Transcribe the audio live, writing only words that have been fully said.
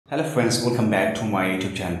Hello friends, welcome back to my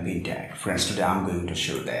YouTube channel Tech. Friends, today I'm going to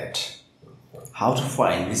show that how to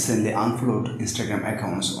find recently unfollowed Instagram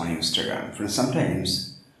accounts on Instagram. Friends,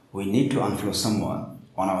 sometimes we need to unfollow someone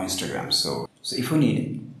on our Instagram. So if you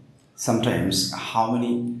need sometimes how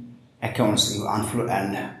many accounts you unfollow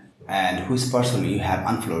and whose person you have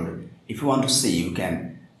unfollowed, if you want to see, you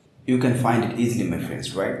can find it easily, my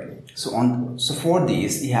friends, right? So for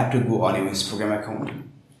this you have to go on your Instagram account.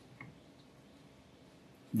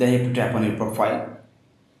 Then you have to tap on your profile.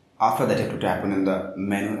 After that you have to tap on in the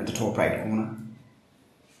menu at the top right corner.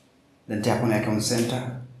 Then tap on account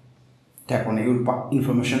center. Tap on your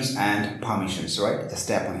informations and permissions, right? Just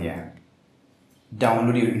tap on here.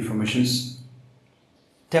 Download your informations.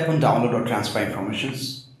 Tap on download or transfer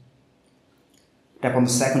informations. Tap on the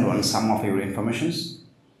second one, some of your informations.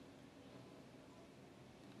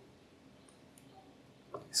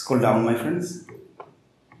 Scroll down, my friends.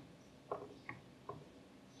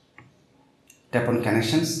 Tap on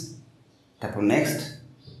connections, tap on next,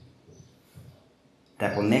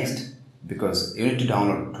 tap on next, because you need to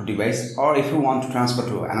download to device, or if you want to transfer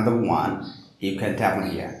to another one, you can tap on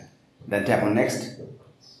here. Then tap on next.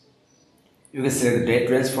 You can select the date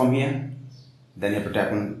range from here. Then you have to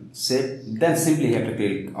tap on save. Then simply you have to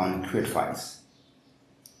click on create files.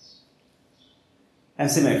 And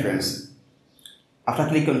see, my friends, after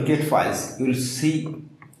click on create files, you will see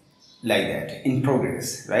like that in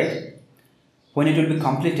progress, right? When it will be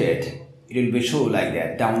completed, it will be show like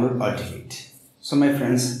that, download or delete. So my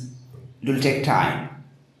friends, it will take time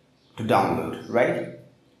to download, right?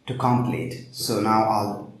 To complete. So now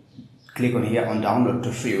I'll click on here on download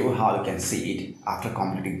to show you how you can see it after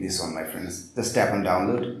completing this one, my friends. Just tap on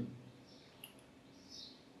download.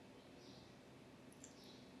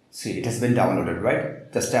 See, it has been downloaded, right?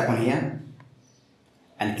 Just tap on here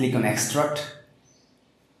and click on extract.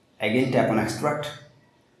 Again tap on extract.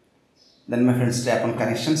 Then my friends, tap on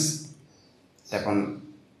connections, tap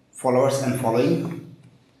on followers and following,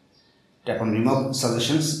 tap on remove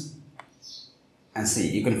suggestions, and see,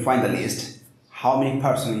 you can find the list how many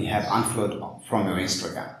persons you have unfollowed from your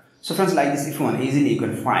Instagram. So friends, like this, if you want easily, you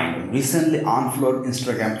can find recently unfollowed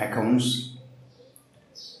Instagram accounts.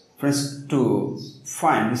 Friends, to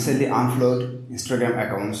find recently unfollowed Instagram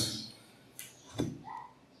accounts,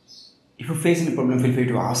 if you face any problem, feel free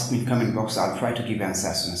to ask me in the comment box. I'll try to give answers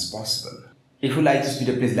as soon as possible. If you like this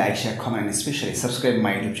video, please like, share, comment, and especially subscribe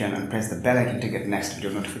my YouTube channel and press the bell icon to get next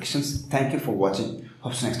video notifications. Thank you for watching.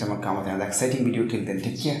 Hope next time I'll come with another exciting video. Till then,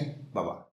 take care.